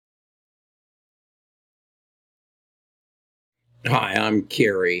Hi, I'm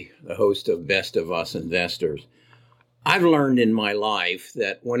Kerry, the host of Best of Us Investors. I've learned in my life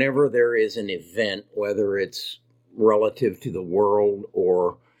that whenever there is an event, whether it's relative to the world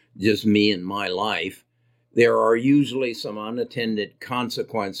or just me and my life, there are usually some unattended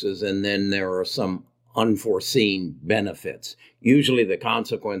consequences and then there are some unforeseen benefits. Usually the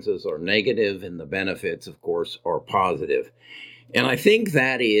consequences are negative and the benefits, of course, are positive. And I think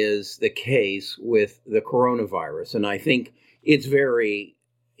that is the case with the coronavirus. And I think it's very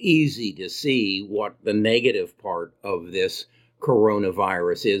easy to see what the negative part of this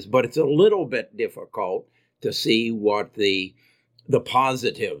coronavirus is, but it's a little bit difficult to see what the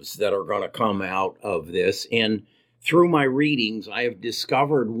positives that are going to come out of this. And through my readings, I have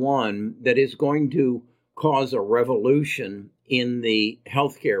discovered one that is going to cause a revolution in the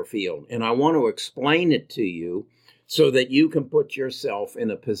healthcare field. And I want to explain it to you so that you can put yourself in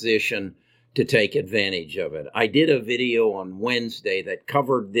a position to take advantage of it. I did a video on Wednesday that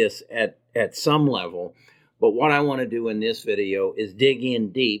covered this at some level, but what I want to do in this video is dig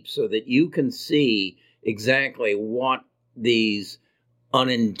in deep so that you can see exactly what these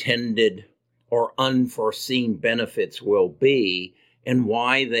unintended or unforeseen benefits will be and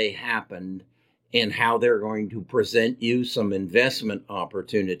why they happened and how they're going to present you some investment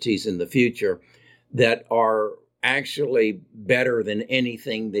opportunities in the future that are actually better than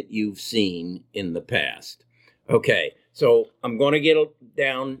anything that you've seen in the past. Okay, so I'm going to get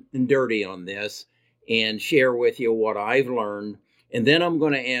down and dirty on this and share with you what I've learned, and then I'm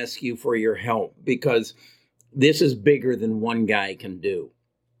going to ask you for your help because this is bigger than one guy can do.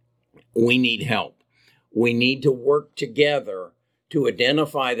 We need help. We need to work together to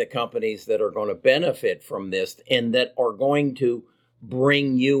identify the companies that are going to benefit from this and that are going to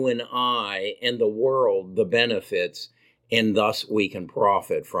bring you and I and the world the benefits, and thus we can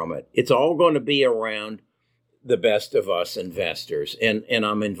profit from it. It's all going to be around the Best of Us Investors. And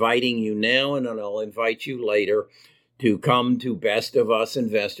I'm inviting you now, and I'll invite you later to come to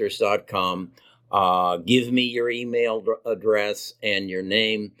bestofusinvestors.com. Give me your email address and your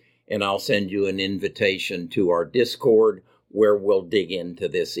name, and I'll send you an invitation to our Discord where we'll dig into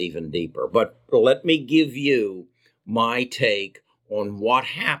this even deeper. But let me give you my take on what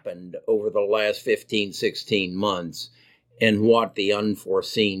happened over the last 15, 16 months and what the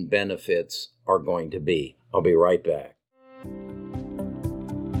unforeseen benefits are going to be. I'll be right back.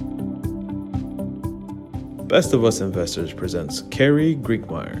 Best of Us Investors presents Kerry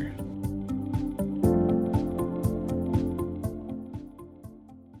Griegmeier.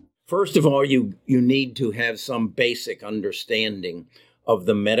 First of all, you need to have some basic understanding of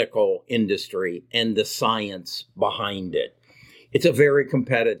the medical industry and the science behind it. It's a very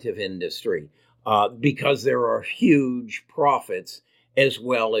competitive industry because there are huge profits as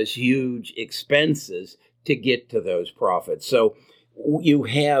well as huge expenses to get to those profits. So you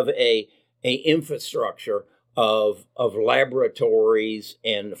have a infrastructure of laboratories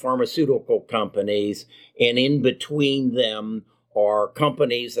and pharmaceutical companies, and in between them are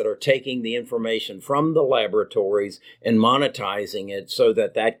companies that are taking the information from the laboratories and monetizing it so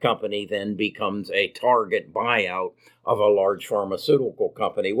that that company then becomes a target buyout of a large pharmaceutical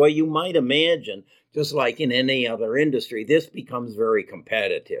company. Well, you might imagine, just like in any other industry, this becomes very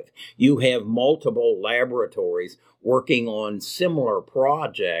competitive. You have multiple laboratories working on similar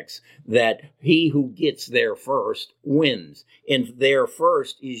projects that he who gets there first wins. And there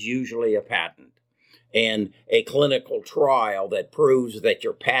first is usually a patent and a clinical trial that proves that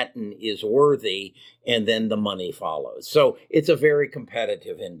your patent is worthy, and then the money follows. So it's a very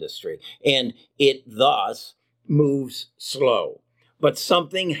competitive industry, and it thus moves slow. But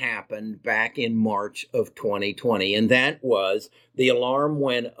something happened back in March of 2020, and that was the alarm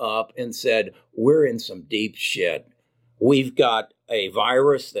went up and said, we're in some deep shit. We've got a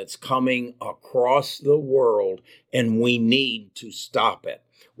virus that's coming across the world, and we need to stop it.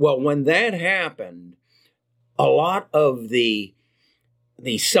 Well, when that happened, a lot of the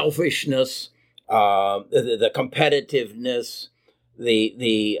selfishness, the competitiveness,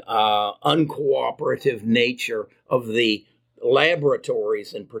 the uncooperative nature of the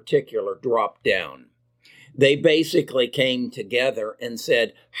laboratories in particular dropped down. They basically came together and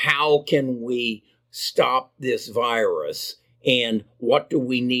said, how can we stop this virus? And what do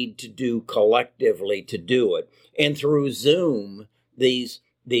we need to do collectively to do it? And through Zoom, these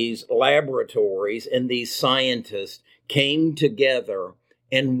laboratories and these scientists came together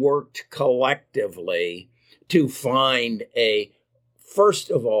and worked collectively to find first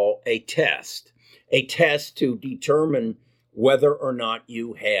of all, a test to determine whether or not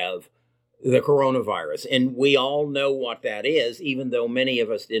you have the coronavirus. And we all know what that is, even though many of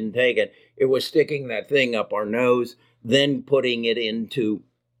us didn't take it. It was sticking that thing up our nose. then putting it into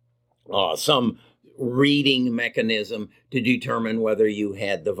some reading mechanism to determine whether you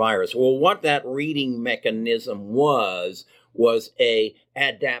had the virus. Well, what that reading mechanism was a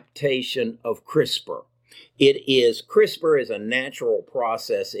adaptation of CRISPR. CRISPR is a natural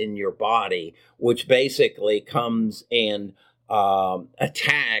process in your body, which basically comes and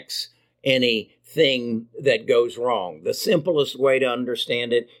attacks anything that goes wrong. The simplest way to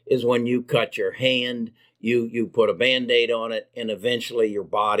understand it is when you cut your hand, you put a Band-Aid on it, and eventually your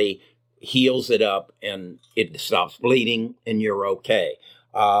body heals it up and it stops bleeding and you're okay.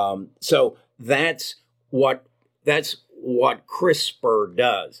 So that's what CRISPR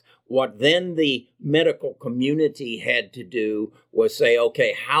does. What then the medical community had to do was say,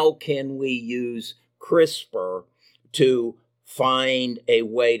 okay, how can we use CRISPR to find a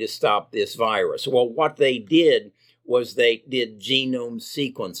way to stop this virus? Well, what they did was they did genome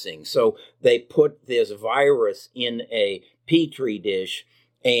sequencing. So they put this virus in a petri dish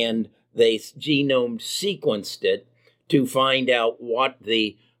and they genome sequenced it to find out what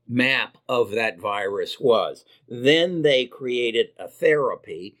the map of that virus was. Then they created a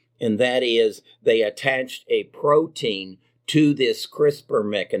therapy, and that is they attached a protein to this CRISPR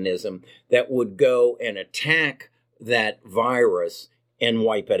mechanism that would go and attack that virus and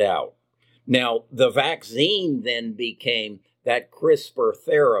wipe it out. Now, the vaccine then became that CRISPR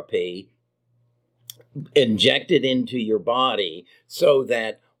therapy injected into your body so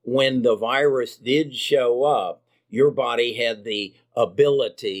that when the virus did show up, your body had the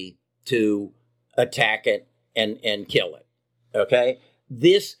ability to attack it and kill it. Okay?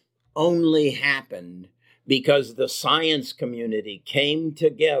 This only happened because the science community came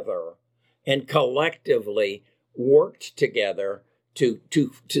together and collectively worked together to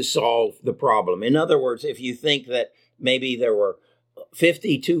solve the problem. In other words, if you think that maybe there were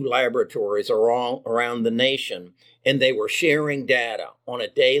 52 laboratories around the nation, and they were sharing data on a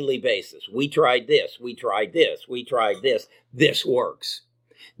daily basis. We tried this, we tried this, we tried this. This works.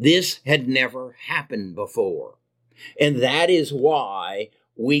 This had never happened before. And that is why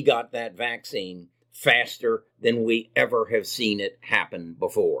we got that vaccine faster than we ever have seen it happen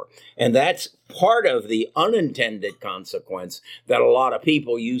before. And that's part of the unintended consequence that a lot of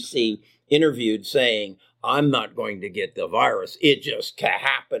people you see interviewed saying, I'm not going to get the virus. It just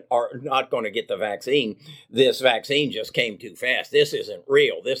happened, or not going to get the vaccine. This vaccine just came too fast. This isn't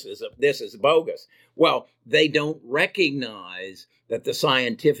real. This is bogus. Well, they don't recognize that the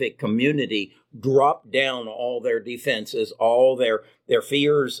scientific community dropped down all their defenses, all their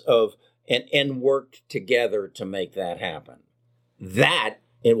fears of, and worked together to make that happen. That,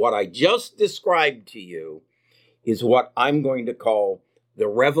 and what I just described to you, is what I'm going to call the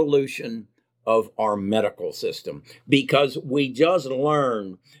revolution of our medical system, because we just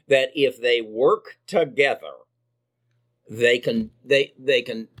learned that if they work together, they can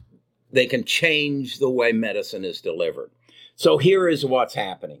change the way medicine is delivered. So here is what's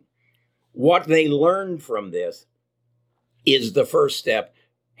happening. What they learned from this is the first step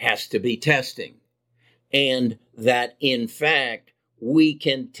has to be testing, and that in fact we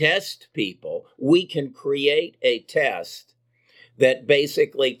can test people. We can create a test that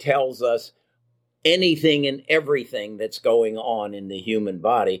basically tells us anything and everything that's going on in the human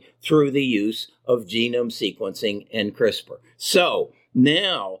body through the use of genome sequencing and CRISPR. So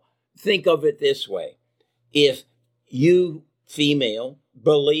now think of it this way. If you, female,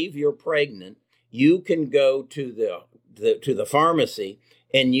 believe you're pregnant, you can go to the pharmacy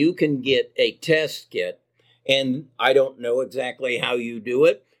and you can get a test kit. And I don't know exactly how you do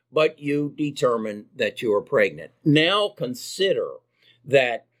it, but you determine that you are pregnant. Now consider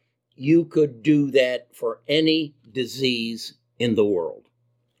that you could do that for any disease in the world.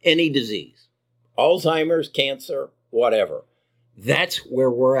 Any disease. Alzheimer's, cancer, whatever. That's where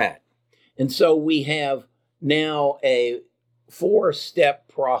we're at. And so we have now a 4-step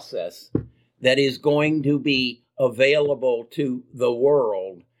process that is going to be available to the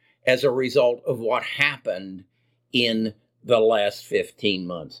world as a result of what happened in the last 15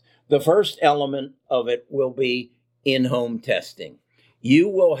 months. The first element of it will be in-home testing. You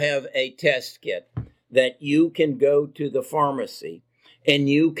will have a test kit that you can go to the pharmacy and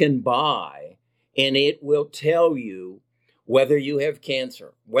you can buy, and it will tell you whether you have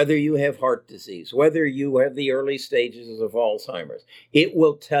cancer, whether you have heart disease, whether you have the early stages of Alzheimer's. It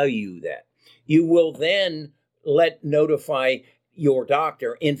will tell you that. You will then notify your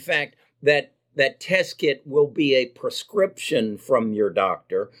doctor. In fact, that test kit will be a prescription from your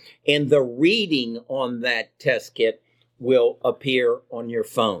doctor, and the reading on that test kit will appear on your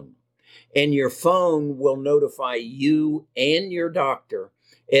phone. And your phone will notify you and your doctor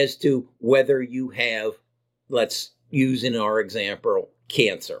as to whether you have, let's use in our example,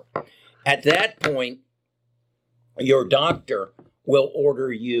 cancer. At that point, your doctor will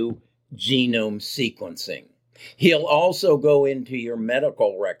order you genome sequencing. He'll also go into your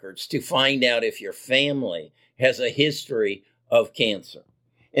medical records to find out if your family has a history of cancer.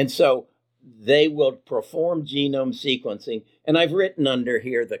 And so they will perform genome sequencing. And I've written under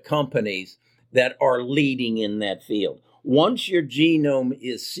here the companies that are leading in that field. Once your genome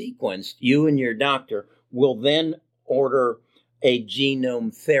is sequenced, you and your doctor will then order a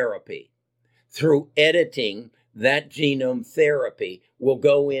genome therapy. Through editing, that genome therapy will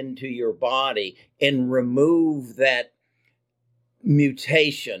go into your body and remove that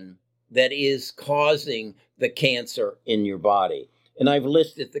mutation that is causing the cancer in your body. And I've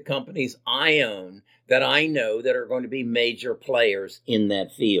listed the companies I own that I know that are going to be major players in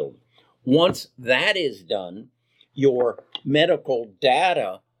that field. Once that is done, your medical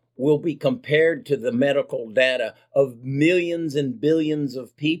data will be compared to the medical data of millions and billions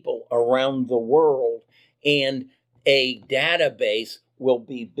of people around the world, and a database will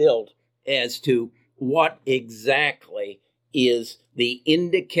be built as to what exactly is the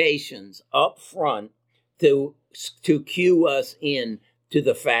indications up front to cue us in to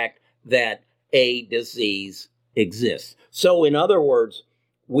the fact that a disease exists. So in other words,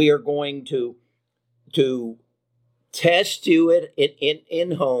 we are going to test you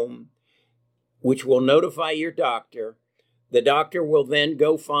in home, which will notify your doctor. The doctor will then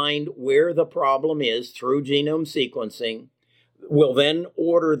go find where the problem is through genome sequencing, will then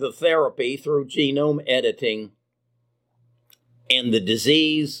order the therapy through genome editing, and the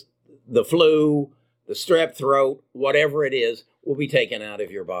disease, the flu, the strep throat, whatever it is, will be taken out of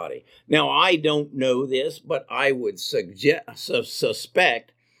your body. Now, I don't know this, but I would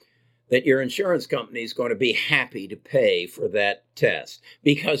suspect that your insurance company is going to be happy to pay for that test,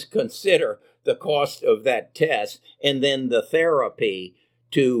 because consider the cost of that test and then the therapy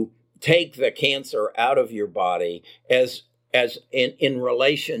to take the cancer out of your body as in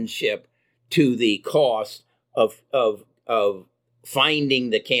relationship to the cost of finding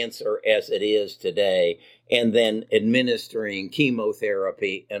the cancer as it is today, and then administering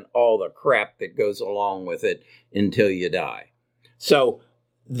chemotherapy and all the crap that goes along with it until you die. So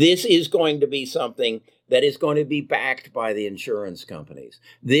this is going to be something that is going to be backed by the insurance companies.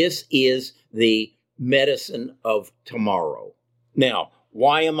 This is the medicine of tomorrow. Now,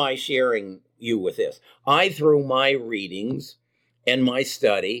 why am I sharing you with this? I, through my readings and my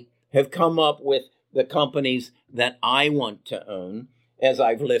study, have come up with the companies that I want to own, as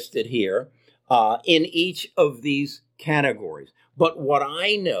I've listed here, in each of these categories. But what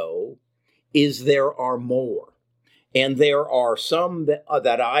I know is there are more. And there are some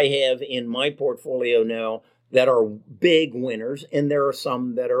that I have in my portfolio now that are big winners, and there are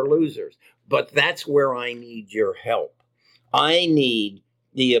some that are losers. But that's where I need your help. I need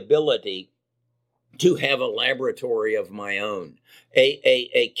the ability to have a laboratory of my own,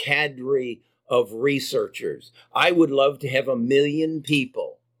 a cadre of researchers. I would love to have 1 million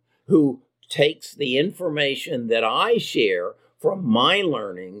people who takes the information that I share from my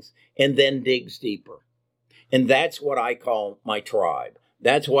learnings and then digs deeper. And that's what I call my tribe.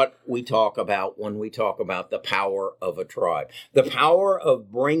 That's what we talk about when we talk about the power of a tribe. The power of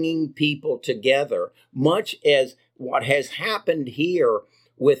bringing people together, much as what has happened here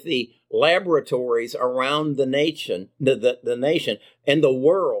with the laboratories around the nation, the nation and the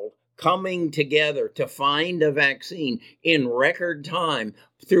world coming together to find a vaccine in record time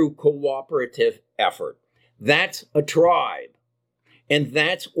through cooperative effort. That's a tribe. And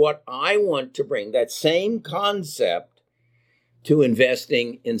that's what I want to bring, that same concept to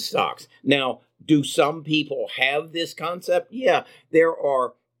investing in stocks. Now, do some people have this concept? Yeah, there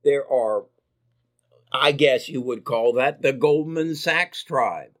are, I guess you would call that the Goldman Sachs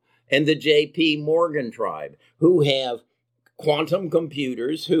tribe and the JP Morgan tribe, who have quantum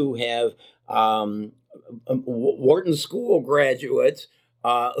computers, who have Wharton School graduates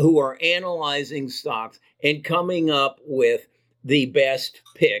who are analyzing stocks and coming up with the best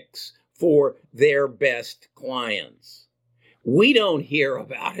picks for their best clients. We don't hear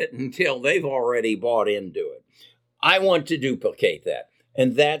about it until they've already bought into it. I want to duplicate that.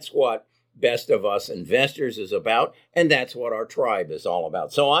 And that's what Best of Us Investors is about. And that's what our tribe is all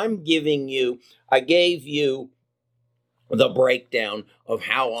about. So I gave you the breakdown of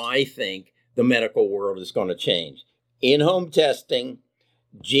how I think the medical world is going to change. In-home testing,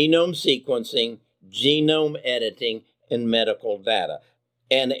 genome sequencing, genome editing, and medical data.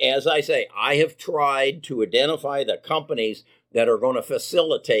 And as I say, I have tried to identify the companies that are going to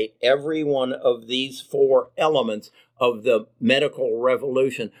facilitate every one of these 4 elements of the medical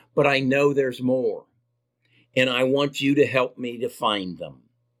revolution, but I know there's more. and I want you to help me to find them.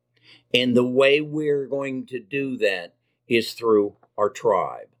 And the way we're going to do that is through our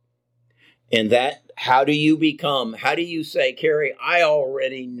tribe. And how do you say, Carrie, I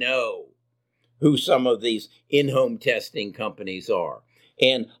already know who some of these in-home testing companies are.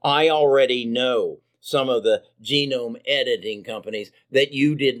 And I already know some of the genome editing companies that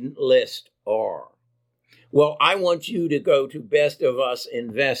you didn't list are. Well, I want you to go to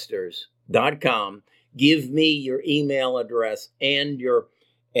bestofusinvestors.com, give me your email address and your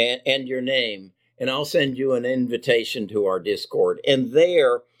name, and I'll send you an invitation to our Discord. And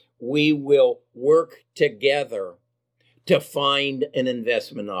there we will work together to find an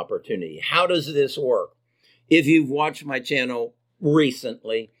investment opportunity. How does this work? If you've watched my channel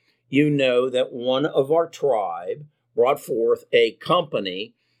recently, you know that one of our tribe brought forth a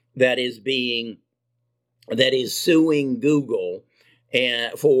company that is suing Google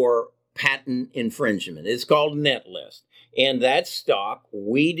for patent infringement. It's called Netlist. And that stock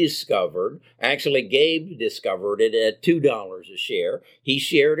we discovered, actually Gabe discovered it at $2 a share. He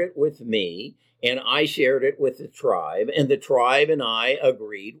shared it with me, and I shared it with the tribe, and the tribe and I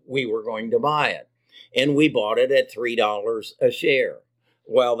agreed we were going to buy it. And we bought it at $3 a share.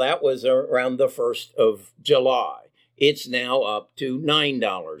 Well, that was around the 1st of July. It's now up to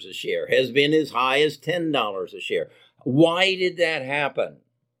 $9 a share, has been as high as $10 a share. Why did that happen?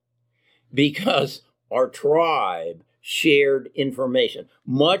 Because our tribe shared information,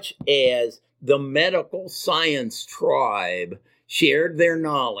 much as the medical science tribe shared their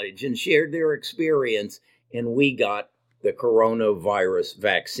knowledge and shared their experience, and we got the coronavirus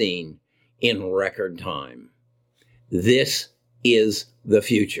vaccine in record time. This is the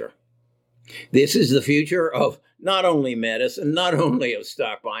future. This is the future of not only medicine, not only of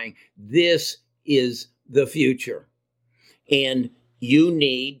stock buying. This is the future. And you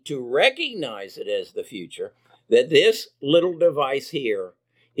need to recognize it as the future, that this little device here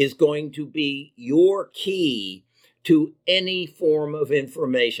is going to be your key to any form of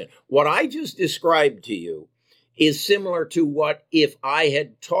information. What I just described to you is similar to what if I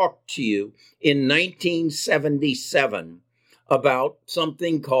had talked to you in 1977 about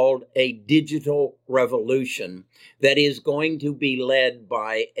something called a digital revolution that is going to be led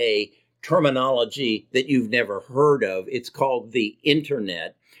by a terminology that you've never heard of. It's called the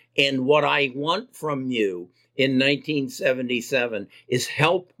internet. And what I want from you in 1977 is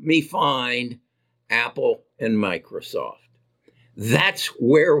help me find Apple and Microsoft. That's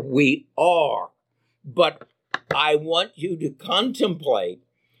where we are. But I want you to contemplate.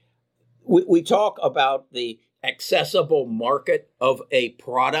 We talk about the accessible market of a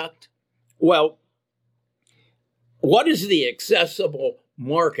product. Well, what is the accessible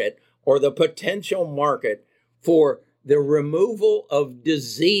market or the potential market for the removal of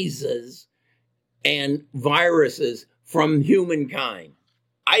diseases and viruses from humankind?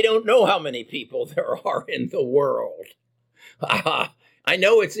 I don't know how many people there are in the world. I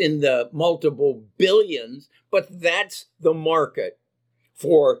know it's in the multiple billions, but that's the market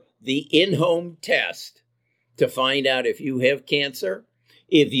for the in-home test to find out if you have cancer,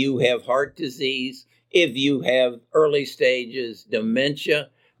 if you have heart disease, if you have early stages dementia.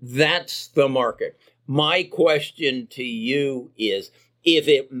 That's the market. My question to you is, if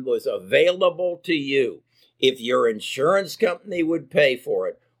it was available to you, if your insurance company would pay for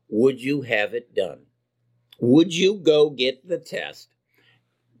it, would you have it done? Would you go get the test,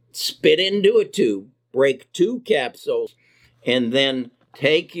 spit into a tube, break 2 capsules, and then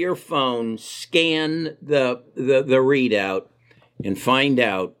take your phone, scan the readout, and find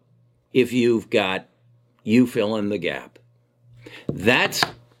out if you fill in the gap? That's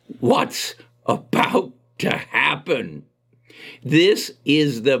what's about to happen. This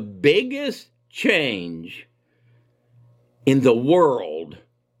is the biggest change in the world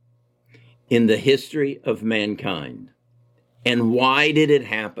in the history of mankind. And why did it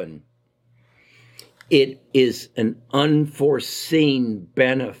happen? It is an unforeseen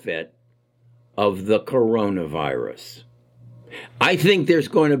benefit of the coronavirus. I think there's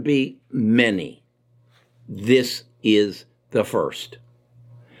going to be many. This is the first.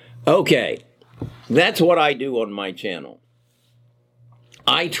 Okay, that's what I do on my channel.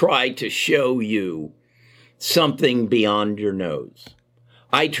 I try to show you something beyond your nose.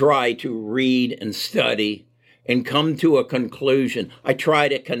 I try to read and study and come to a conclusion. I try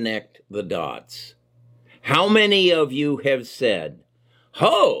to connect the dots. How many of you have said,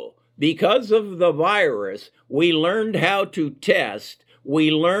 "Oh, because of the virus, we learned how to test,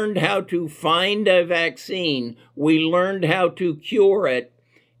 we learned how to find a vaccine, we learned how to cure it,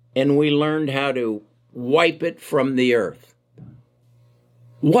 and we learned how to wipe it from the earth"?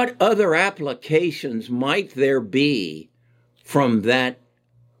 What other applications might there be from that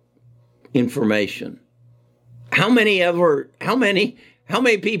information? How many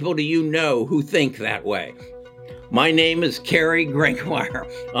people do you know who think that way? My name is Kerry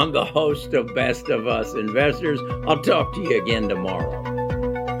Grinkmeyer. I'm the host of Best of Us Investors. I'll talk to you again tomorrow.